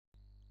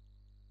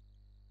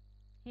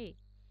Hey,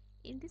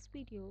 in this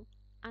video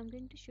I'm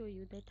going to show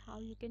you that how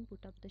you can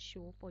put up the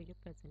show for your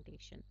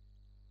presentation.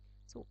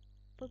 So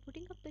for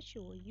putting up the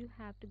show, you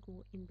have to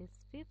go in this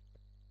fifth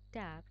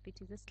tab,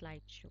 which is a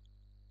slideshow.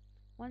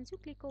 Once you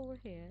click over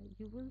here,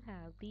 you will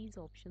have these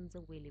options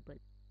available.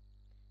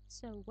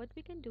 So what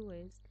we can do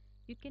is,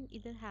 you can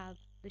either have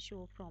the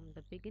show from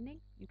the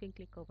beginning, you can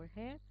click over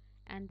here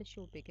and the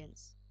show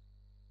begins.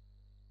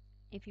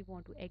 If you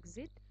want to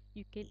exit,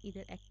 you can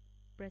either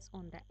press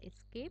on the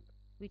escape,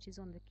 which is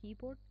on the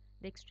keyboard,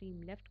 the extreme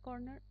left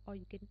corner, or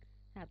you can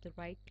have the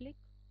right click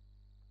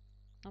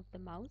of the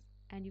mouse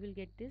and you will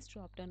get this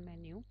drop down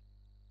menu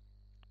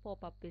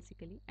pop up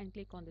basically, and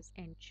click on this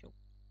end show.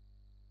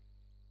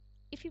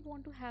 If you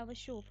want to have a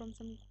show from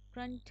some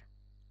front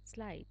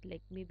slide,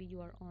 like maybe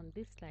you are on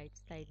this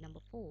slide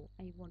number 4,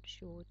 and you want to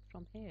show it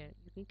from here,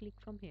 you can click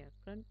from here,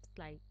 front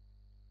slide,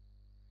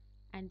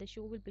 and the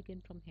show will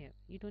begin from here.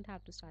 You don't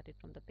have to start it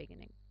from the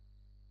beginning.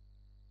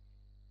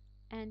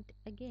 And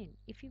again,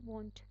 if you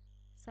want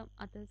some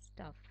other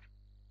stuff,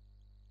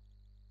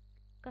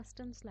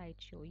 custom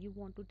slideshow, you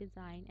want to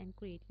design and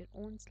create your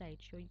own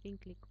slideshow, you can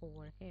click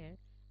over here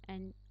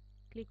and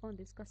click on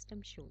this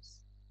custom shows.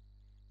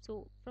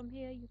 So from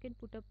here you can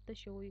put up the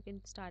show, you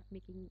can start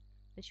making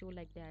the show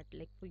like that.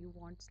 Like for you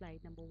want slide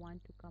number 1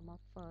 to come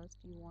up first,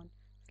 you want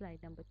slide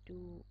number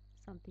 2,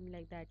 something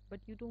like that, but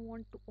you don't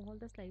want all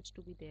the slides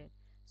to be there.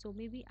 So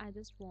maybe I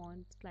just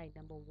want slide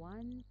number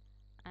 1,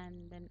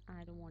 and then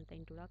I don't want the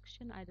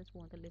introduction, I just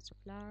want the list of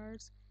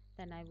flowers.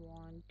 Then I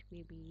want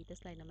maybe the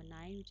slide number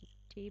 9, which is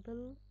a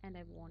table, and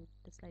I want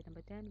the slide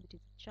number 10, which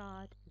is a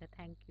chart and a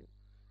thank you.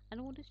 I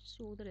don't want to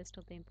show the rest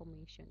of the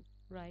information,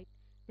 right?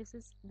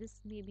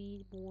 This may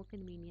be more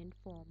convenient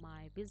for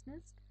my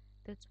business.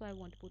 That's why I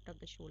want to put up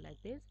the show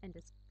like this, and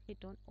just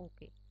hit on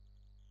OK.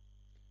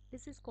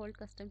 This is called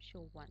custom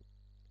show 1.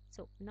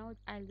 So now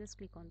I'll just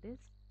click on this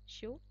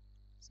show.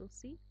 So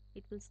see,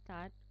 it will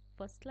start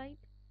first slide,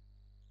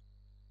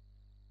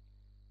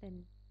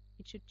 then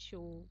it should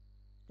show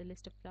the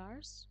list of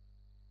flowers,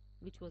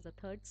 which was the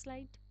third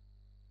slide.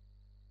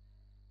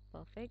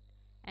 Perfect.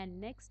 And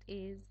next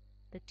is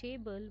the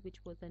table, which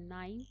was the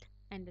 9th,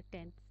 and the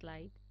 10th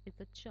slide is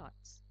the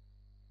charts.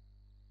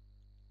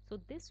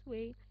 So this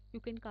way you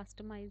can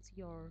customize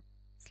your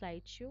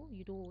slideshow.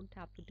 You don't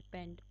have to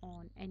depend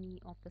on any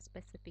of the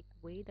specific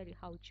way that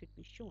how it should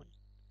be shown.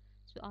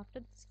 So after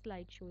the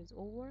slideshow is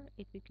over,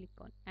 it will click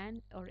on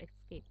end or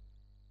escape.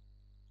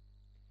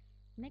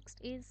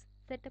 Next is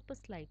set up a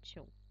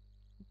slideshow.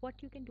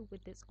 What you can do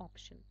with this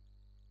option?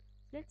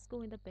 Let's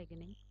go in the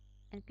beginning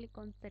and click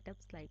on setup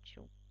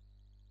slideshow.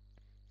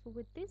 So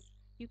with this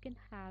you can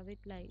have it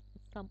like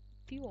some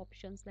few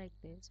options like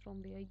this,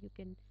 from where you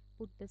can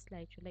put the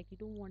slideshow. Like you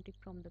don't want it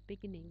from the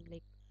beginning,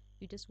 like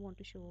you just want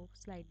to show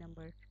slide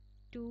number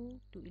 2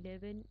 to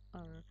 11,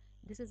 or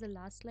this is the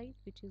last slide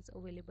which is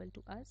available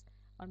to us,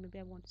 or maybe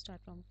I want to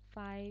start from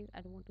 5,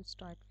 I don't want to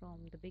start from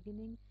the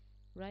beginning,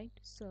 right?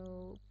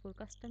 So for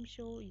custom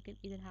show, you can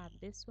either have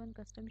this one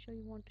custom show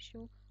you want to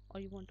show, or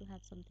you want to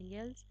have something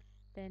else.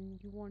 Then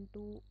you want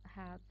to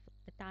have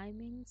the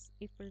timings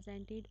if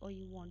presented, or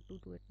you want to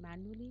do it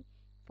manually.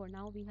 For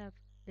now we have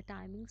the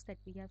timings that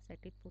we have set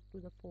it for to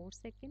the 4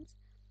 seconds,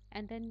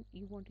 and then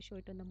you want to show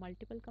it on the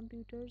multiple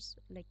computers,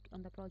 like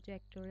on the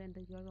projector and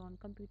the your own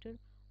computer,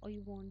 or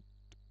you want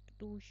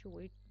to show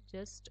it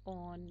just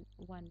on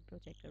one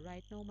projector.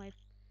 Right now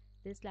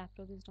this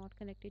laptop is not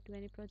connected to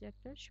any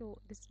projector, so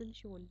this will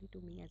show only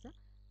to me as a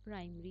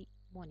primary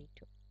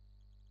monitor.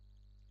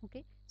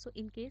 Okay, so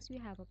in case you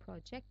have a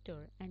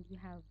projector and you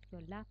have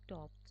your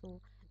laptop, so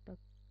the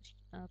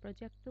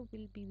projector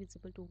will be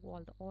visible to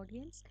all the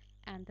audience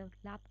and the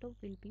laptop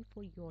will be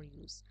for your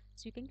use.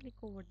 So you can click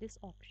over this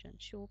option,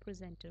 show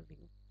presenter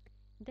view.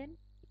 Then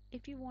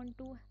if you want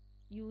to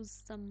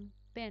use some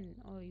pen,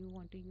 or you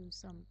want to use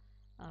some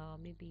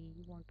maybe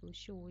you want to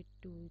show it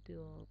to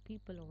the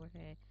people over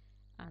here,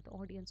 the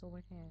audience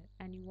over here,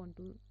 and you want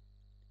to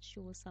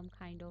show some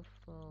kind of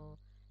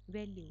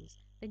values,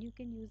 then you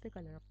can use the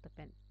color of the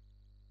pen.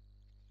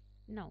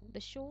 Now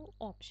the show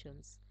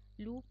options: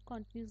 loop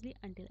continuously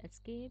until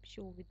escape,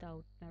 show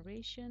without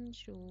narration,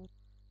 show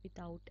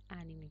without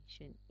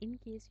animation. In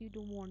case you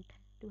don't want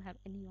to have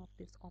any of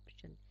this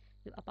option,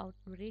 about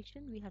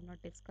narration we have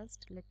not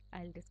discussed,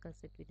 I'll discuss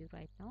it with you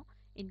right now.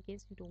 In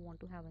case you don't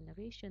want to have a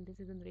narration, this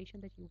is a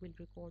narration that you will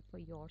record for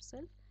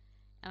yourself,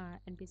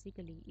 and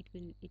basically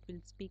it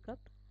will speak up.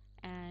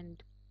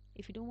 And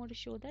if you don't want to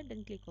show that,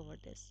 then click over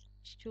this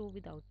show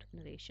without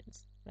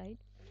narrations, right?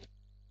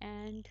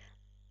 And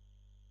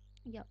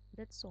yeah,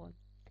 that's all.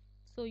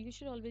 So you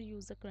should always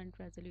use the current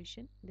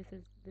resolution. This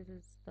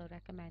is the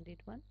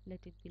recommended one. Let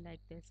it be like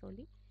this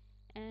only.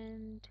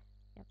 And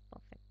yeah,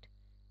 perfect.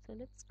 So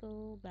let's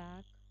go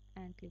back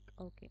and click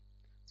OK.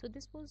 So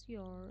this was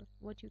your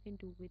what you can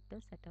do with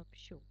the setup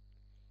show.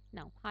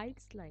 Now hide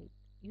slide.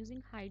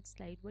 Using hide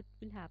slide, what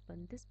will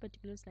happen? This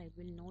particular slide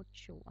will not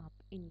show up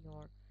in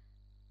your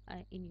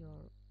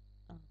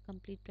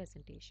complete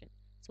presentation.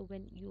 So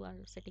when you are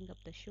setting up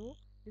the show,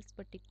 this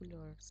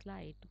particular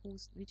slide,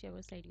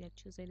 whichever slide you have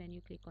chosen, and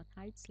you click on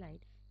hide slide,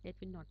 that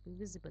will not be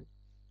visible.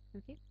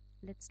 Okay,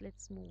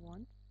 let's move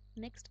on.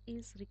 Next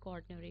is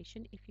record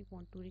narration. If you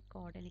want to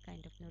record any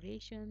kind of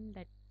narration,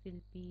 that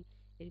will be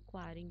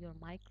requiring your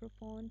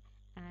microphone,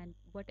 and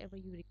whatever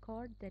you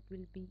record, that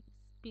will be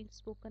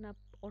spoken up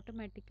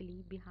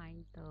automatically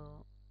behind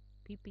the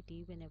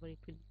PPT whenever it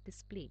will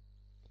display.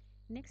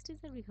 Next is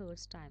the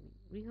rehearse timing.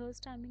 Rehearse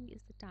timing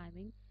is the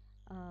timing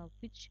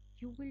which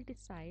you will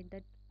decide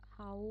that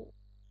how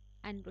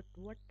and at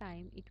what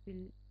time it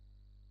will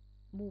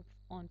move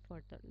on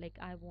further. Like,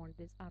 I want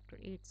this after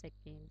 8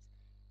 seconds,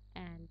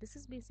 and this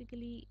is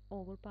basically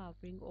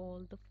overpowering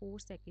all the 4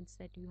 seconds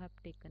that you have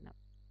taken up.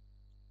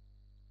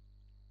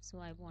 So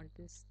I want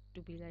this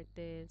to be like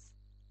this.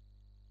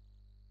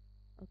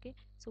 Okay,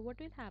 so what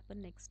will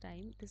happen next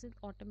time, this will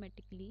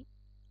automatically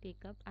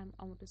take up, I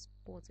want to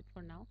pause it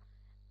for now.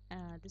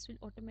 This will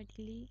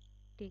automatically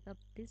take up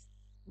this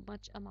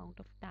much amount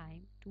of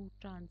time to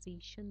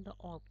transition the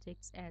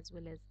objects as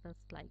well as the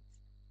slides.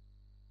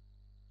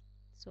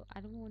 So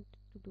I don't want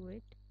to do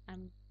it,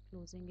 I'm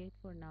closing it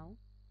for now.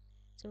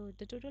 So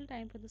the total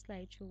time for the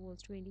slideshow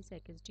was 20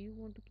 seconds. Do you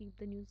want to keep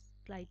the new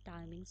slide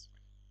timings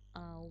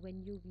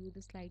when you view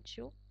the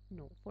slideshow?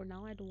 No, for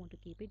now I don't want to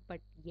keep it, but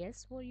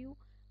yes for you.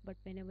 But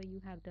whenever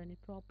you have done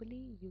it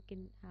properly, you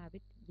can have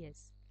it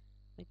yes.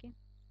 Okay.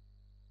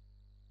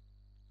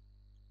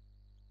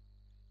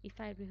 If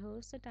I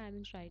rehearse the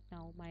timings right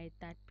now,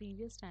 that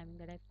previous timing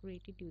that I've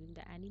created during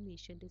the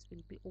animation, this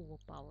will be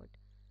overpowered.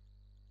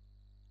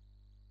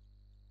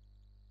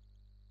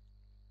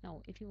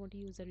 Now, if you want to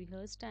use the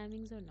rehearsed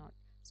timings or not,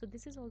 so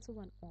this is also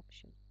one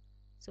option.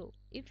 So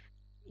if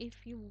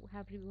you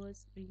have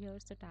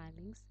rehearsed the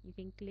timings, you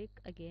can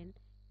click again,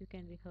 you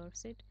can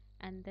rehearse it,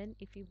 and then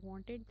if you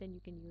want it, then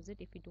you can use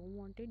it. If you don't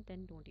want it,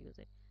 then don't use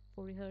it.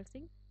 For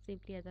rehearsing,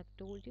 simply as I've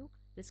told you,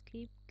 just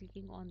keep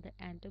clicking on the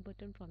enter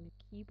button from your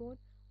keyboard.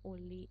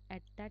 Only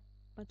at that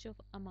much of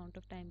amount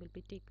of time will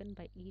be taken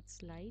by each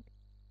slide.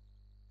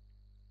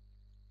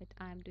 But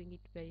I am doing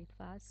it very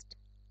fast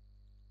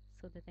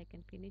so that I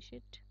can finish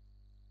it.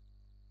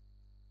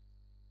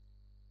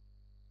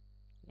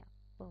 Yeah,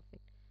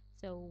 perfect.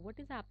 So what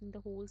is happening, the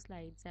whole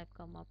slides have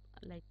come up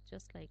like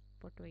just like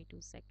for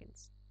 22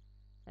 seconds.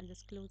 I'm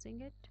just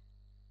closing it.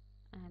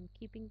 I'm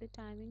keeping the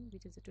timing,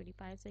 which is a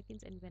 25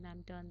 seconds, and when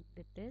I'm done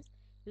with this,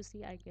 you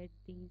see I get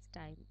these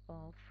time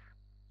of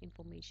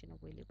information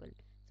available.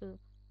 So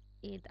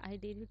I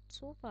did it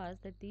so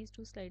fast that these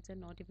two slides are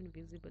not even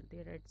visible.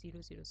 They're at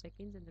 00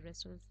 seconds, and the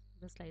rest of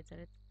the slides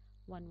are at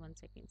 1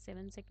 second,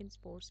 7 seconds,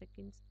 4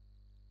 seconds,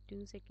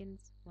 2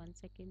 seconds, 1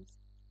 seconds,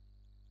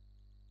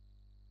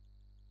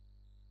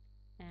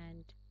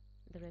 and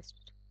the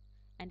rest.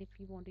 And if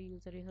you want to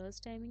use a rehearse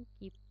timing,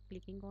 keep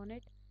clicking on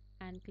it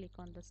and click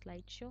on the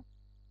slideshow.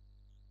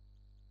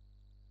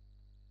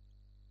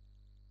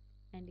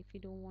 And if you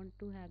don't want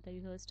to have the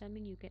rehearse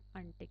timing, you can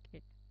untick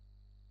it.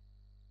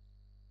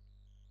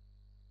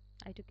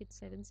 I took it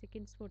 7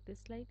 seconds for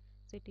this slide,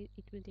 so it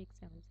will take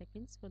 7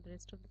 seconds. For the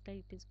rest of the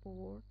slide, it is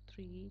 4,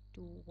 3,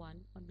 2, 1,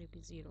 or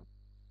maybe 0. You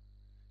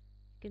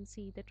can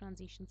see the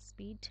transition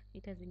speed,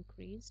 it has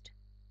increased.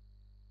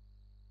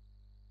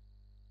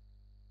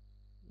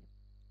 Yep.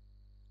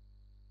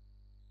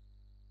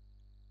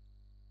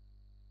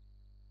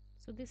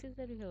 So this is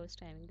the rehearse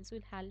timing. This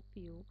will help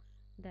you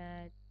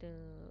that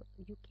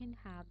you can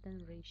have the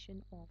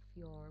narration of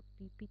your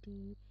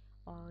PPT,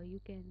 or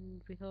you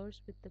can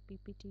rehearse with the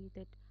PPT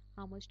that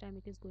how much time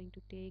it is going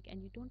to take,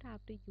 and you don't have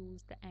to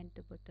use the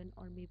enter button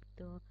or maybe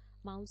the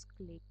mouse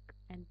click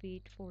and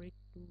wait for it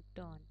to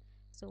turn.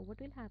 So what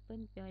will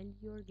happen while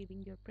you're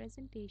giving your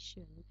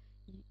presentation,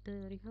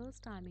 the rehearse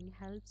timing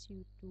helps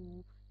you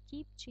to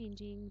keep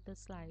changing the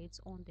slides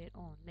on their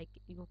own. Like,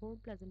 your whole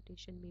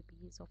presentation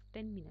maybe is of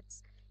 10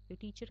 minutes, your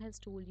teacher has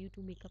told you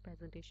to make a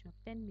presentation of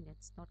 10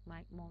 minutes, not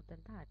more than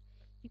that.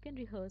 You can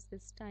rehearse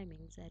these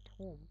timings at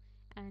home,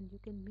 and you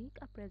can make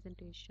a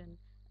presentation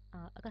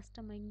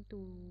customizing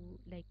to,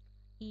 like,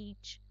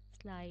 each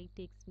slide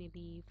takes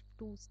maybe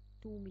 2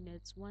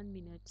 minutes, 1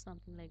 minute,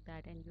 something like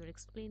that, and you're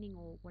explaining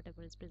or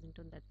whatever is present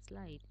on that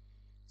slide.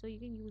 So you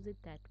can use it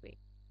that way.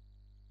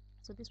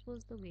 So this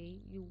was the way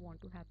you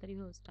want to have the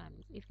rehearse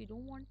timings. If you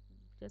don't want,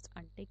 just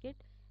untick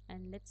it,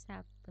 and let's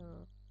have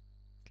the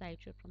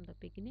slideshow from the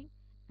beginning,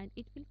 and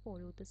it will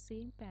follow the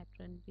same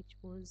pattern which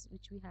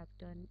we have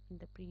done in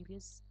the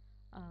previous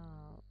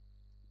uh,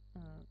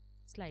 uh,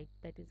 slide,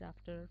 that is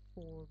after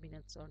 4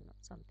 minutes or not,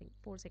 something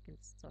 4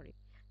 seconds, sorry,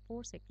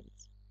 4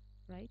 seconds,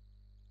 right?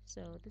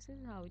 So this is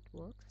how it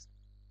works.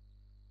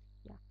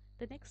 Yeah,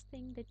 the next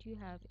thing that you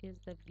have is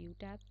the view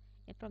tab,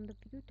 and from the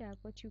view tab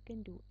what you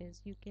can do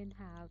is you can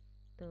have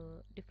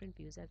the different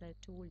views. As I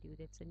told you,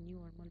 that's a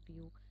normal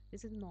view,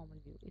 this is normal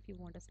view. If you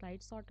want a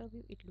slide sorter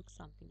view, it looks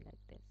something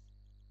like this.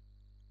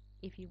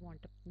 If you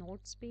want a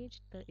notes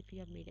page, if you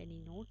have made any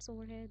notes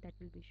over here, that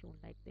will be shown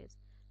like this.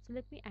 So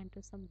let me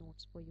enter some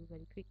notes for you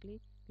very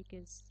quickly,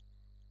 because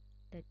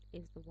that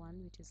is the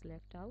one which is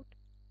left out.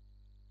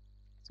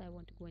 So I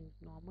want to go in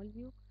normal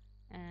view,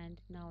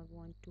 and now I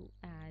want to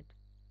add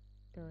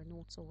the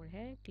notes over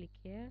here. Click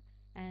here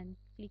and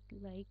click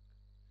like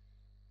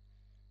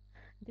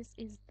this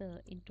is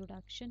the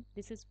introduction.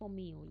 This is for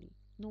me only.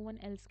 No one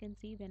else can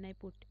see when I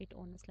put it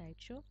on a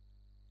slideshow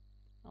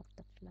of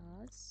the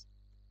flowers.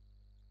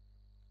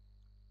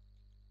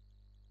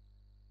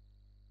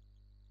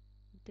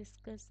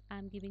 Discuss,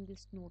 I'm giving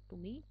this note to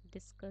me.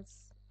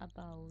 Discuss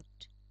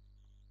about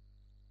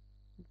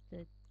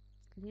the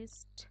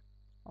list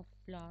of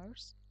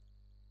flowers.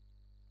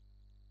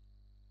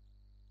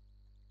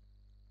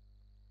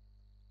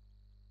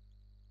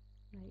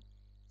 Right.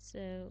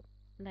 So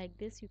like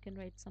this you can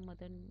write some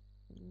other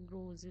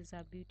roses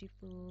are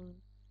beautiful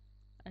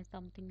or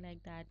something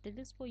like that. That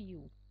is for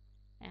you.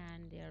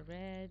 And they are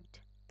red,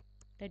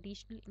 the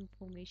additional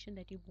information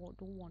that you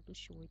don't want to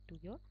show it to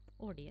your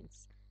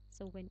audience.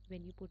 So when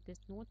you put this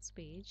notes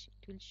page,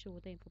 it will show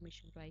the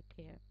information right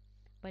here,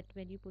 but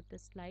when you put the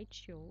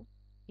slideshow,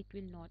 it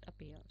will not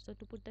appear. So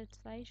to put that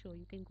slideshow,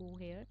 you can go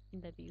here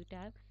in the view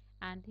tab,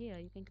 and here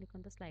you can click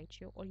on the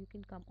slideshow, or you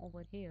can come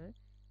over here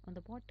on the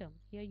bottom.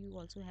 Here you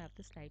also have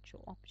the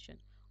slideshow option,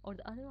 or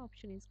the other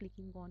option is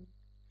clicking on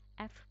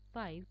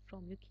F5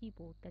 from your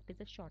keyboard. That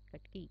is a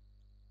shortcut key.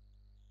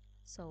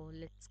 So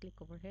let's click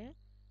over here,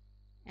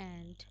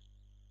 and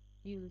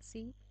you will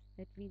see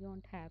that we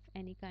don't have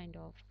any kind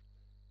of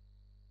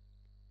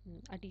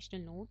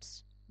additional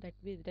notes that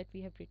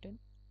we have written.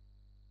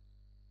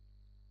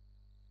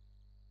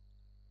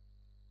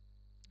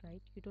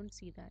 Right, you don't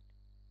see that.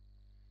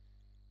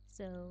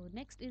 So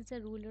next is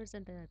the rulers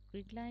and the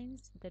grid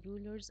lines. The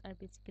rulers are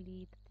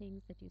basically the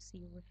things that you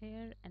see over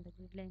here, and the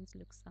grid lines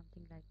look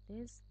something like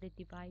this. They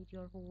divide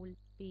your whole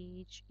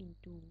page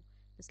into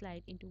the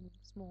slide into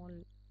small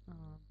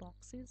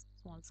boxes,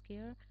 small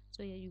square.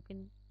 So yeah, you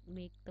can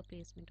make the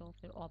placement of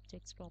your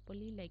objects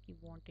properly, like you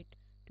want it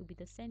to be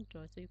the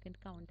center. So you can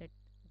count that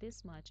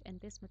this much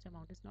and this much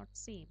amount is not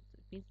same. So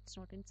it means it's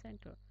not in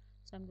center.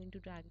 So I'm going to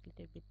drag it a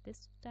little bit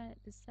this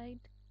side,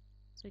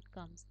 so it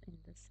comes in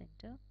the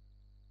center.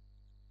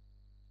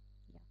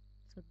 Yeah,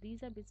 so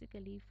these are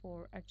basically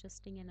for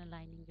adjusting and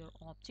aligning your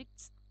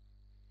objects.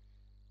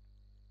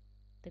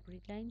 The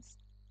grid lines,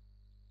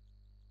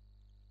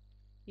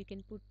 you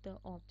can put the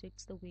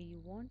objects the way you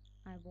want.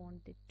 I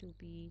want it to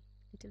be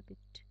little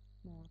bit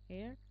more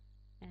here,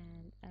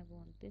 and I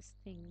want this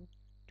thing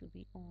to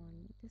be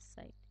on this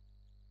side.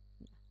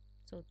 Yeah.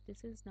 So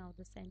this is now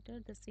the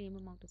center. The same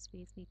amount of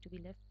space need to be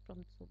left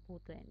from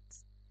both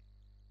ends.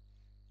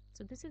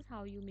 So this is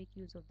how you make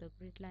use of the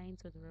grid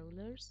lines or the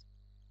rollers.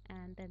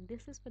 And then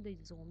this is for the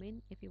zoom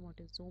in. If you want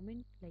to zoom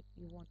in, like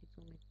you want to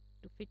zoom in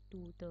to fit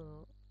to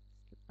the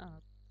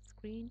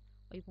screen,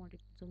 or you want it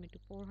to zoom into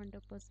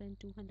 400%,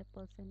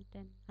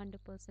 200%,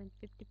 100%,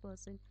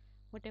 50%,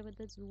 whatever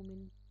the zoom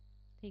in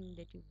thing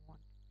that you want.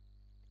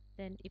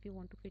 Then if you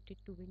want to fit it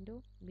to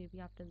window, maybe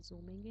after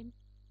zooming in,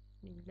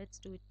 maybe let's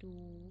do it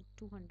to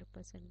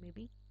 200%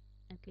 maybe,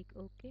 and click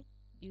OK.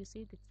 You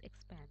see this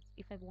expands.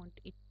 If I want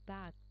it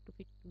back to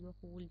fit to a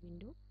whole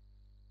window,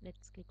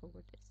 let's click over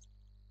this.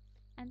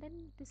 And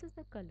then this is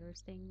the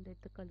colors thing,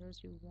 that the colors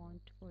you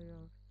want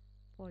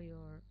for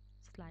your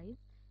slides.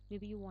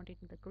 Maybe you want it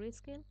in the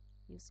grayscale.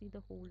 You see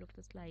the whole of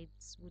the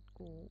slides would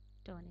go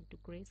turn into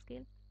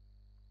grayscale,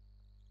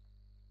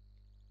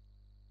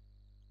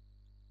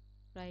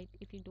 right?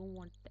 If you don't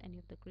want any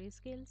of the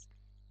grayscales,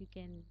 you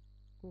can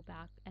go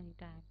back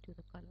anytime to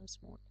the colors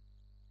mode.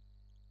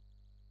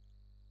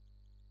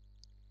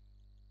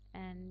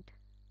 And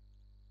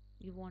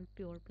you want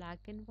pure black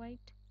and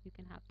white, you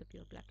can have the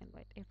pure black and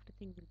white.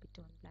 Everything will be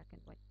turned black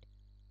and white.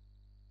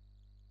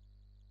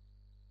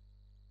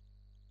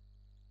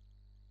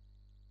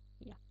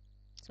 Yeah,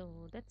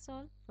 so that's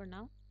all for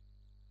now.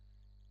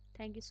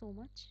 Thank you so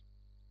much.